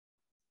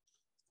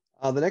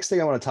The next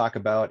thing I want to talk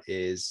about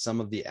is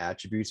some of the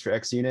attributes for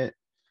xUnit.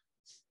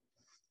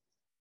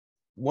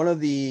 One of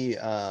the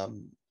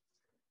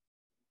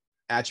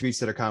attributes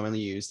that are commonly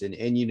used in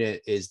InUnit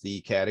is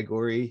the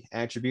category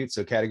attribute.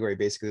 So category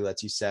basically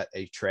lets you set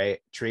a trait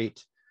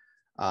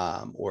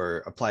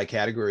or apply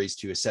categories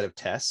to a set of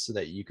tests so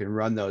that you can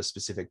run those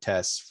specific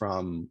tests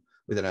from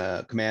within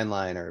a command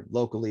line or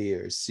locally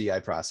or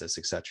CI process,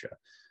 etc.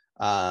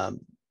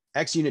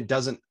 xUnit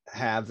doesn't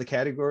have the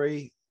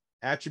category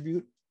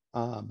attribute,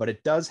 but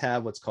it does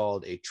have what's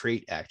called a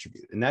trait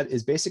attribute. And that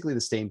is basically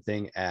the same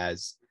thing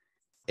as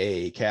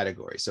a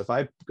category. So if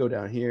I go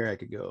down here, I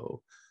could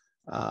go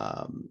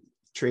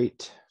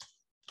trait,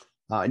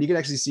 and you can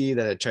actually see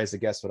that it tries to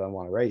guess what I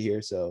want to write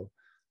here. So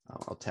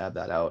I'll tab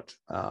that out.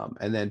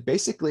 And then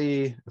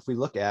basically, if we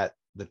look at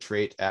the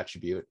trait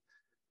attribute,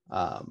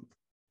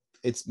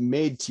 it's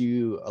made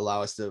to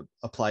allow us to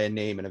apply a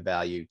name and a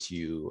value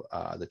to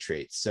the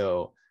trait.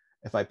 So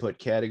if I put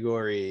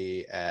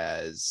category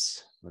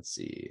as, let's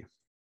see,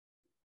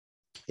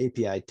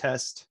 API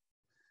test,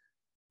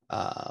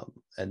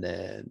 and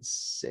then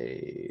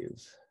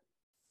save,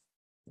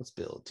 let's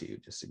build to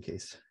just in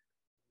case.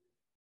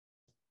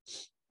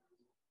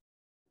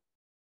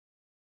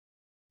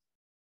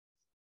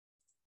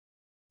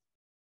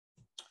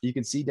 You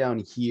can see down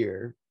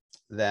here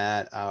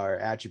that our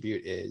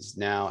attribute is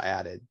now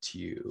added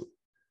to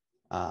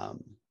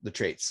the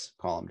traits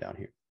column down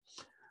here.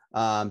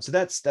 So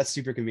that's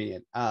super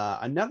convenient.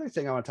 Another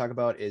thing I want to talk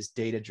about is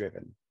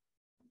data-driven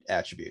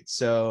attributes.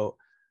 So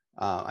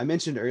I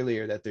mentioned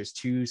earlier that there's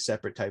two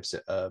separate types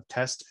of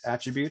test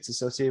attributes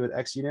associated with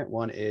xUnit.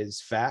 One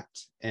is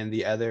fact, and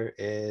the other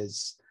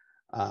is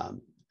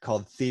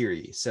called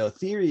theory. So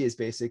theory is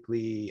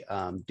basically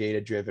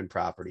data-driven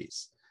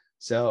properties.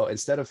 So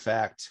instead of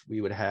fact,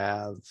 we would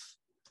have,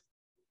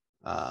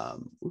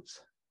 oops,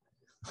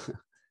 I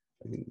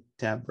can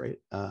tab right.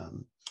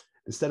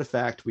 Instead of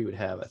fact, we would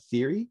have a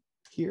theory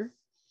here.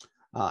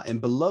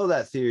 And below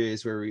that theory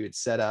is where we would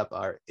set up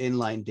our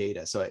inline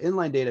data. So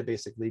inline data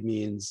basically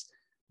means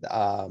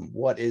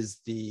what is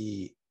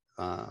the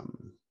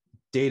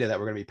data that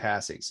we're going to be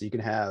passing. So you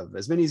can have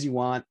as many as you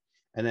want.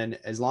 And then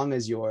as long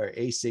as your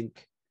async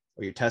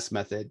or your test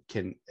method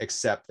can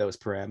accept those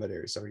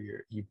parameters, or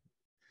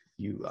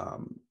you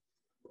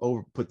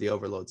put the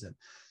overloads in.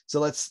 So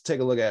let's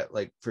take a look at,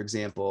 like, for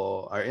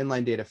example, our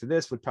inline data for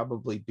this would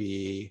probably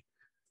be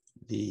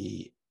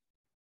the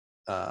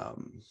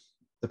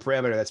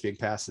parameter that's being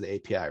passed to the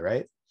API,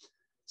 right?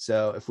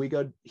 So if we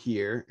go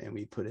here and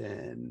we put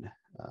in,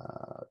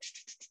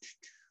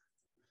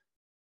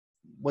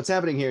 what's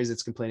happening here is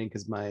it's complaining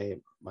because my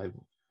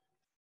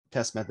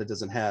test method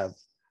doesn't have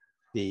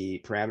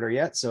the parameter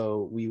yet.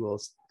 So we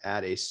will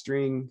add a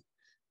string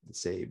and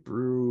say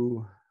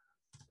brewery,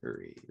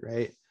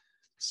 right?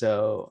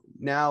 So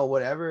now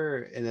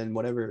whatever, and then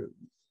whatever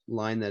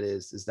line that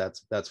is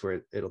that's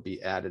where it'll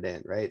be added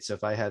in, right? So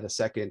if I had a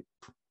second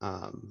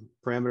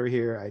parameter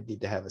here, I need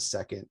to have a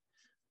second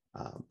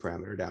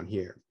parameter down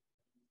here.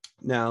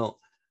 Now,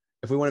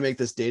 if we want to make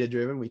this data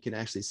driven, we can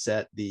actually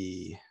set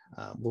the,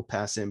 we'll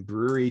pass in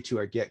brewery to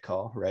our get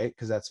call, right?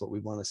 Because that's what we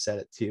want to set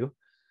it to.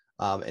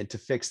 And to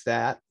fix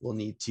that, we'll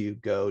need to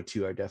go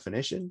to our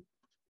definition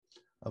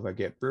of our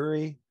get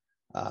brewery.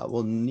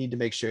 We'll need to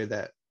make sure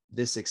that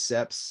this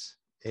accepts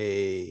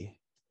a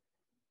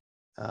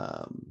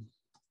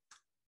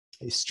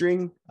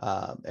string,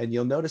 and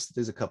you'll notice that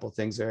there's a couple of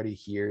things already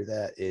here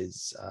that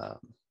is,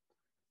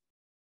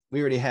 we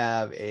already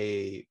have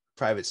a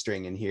private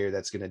string in here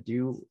that's going to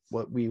do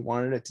what we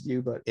wanted it to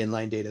do, but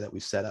inline data that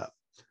we've set up.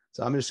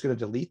 So I'm just going to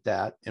delete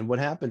that. And what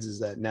happens is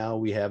that now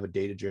we have a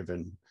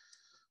data-driven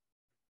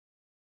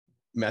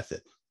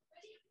method.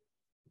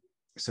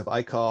 So if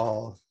I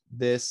call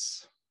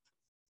this,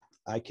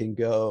 I can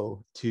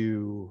go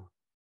to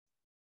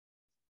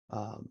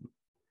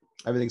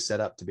everything's set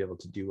up to be able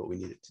to do what we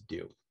need it to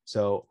do.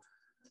 So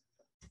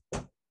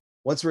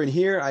once we're in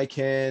here, I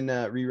can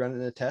rerun it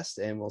in a test,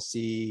 and we'll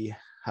see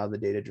how the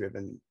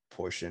data-driven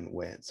portion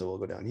went. So we'll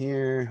go down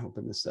here,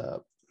 open this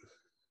up.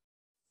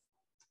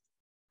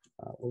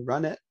 We'll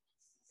run it.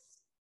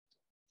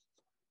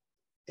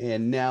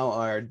 And now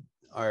our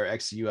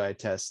xUI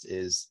test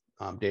is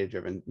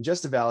data-driven.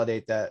 Just to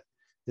validate that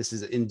this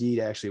is indeed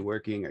actually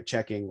working or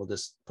checking, we'll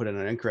just put in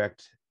an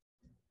incorrect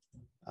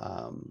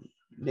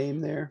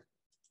name there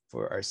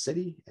for our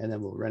city, and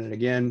then we'll run it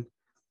again.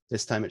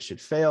 This time it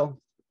should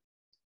fail.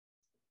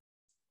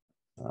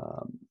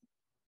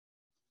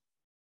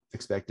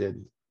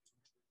 Expected,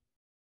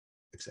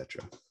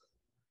 etc.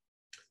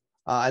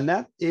 And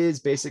that is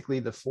basically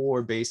the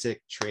four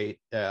basic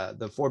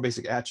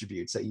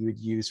attributes that you would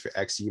use for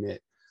xUnit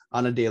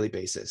on a daily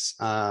basis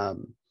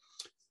on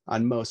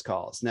most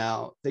calls.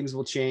 Now, things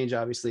will change,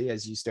 obviously,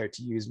 as you start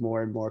to use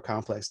more and more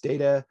complex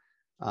data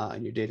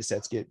and your data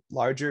sets get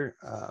larger.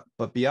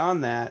 But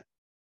beyond that,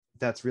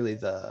 that's really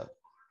the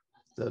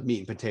meat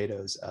and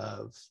potatoes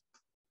of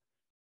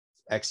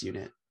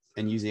xUnit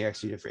and using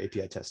xUnit for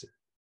API testing.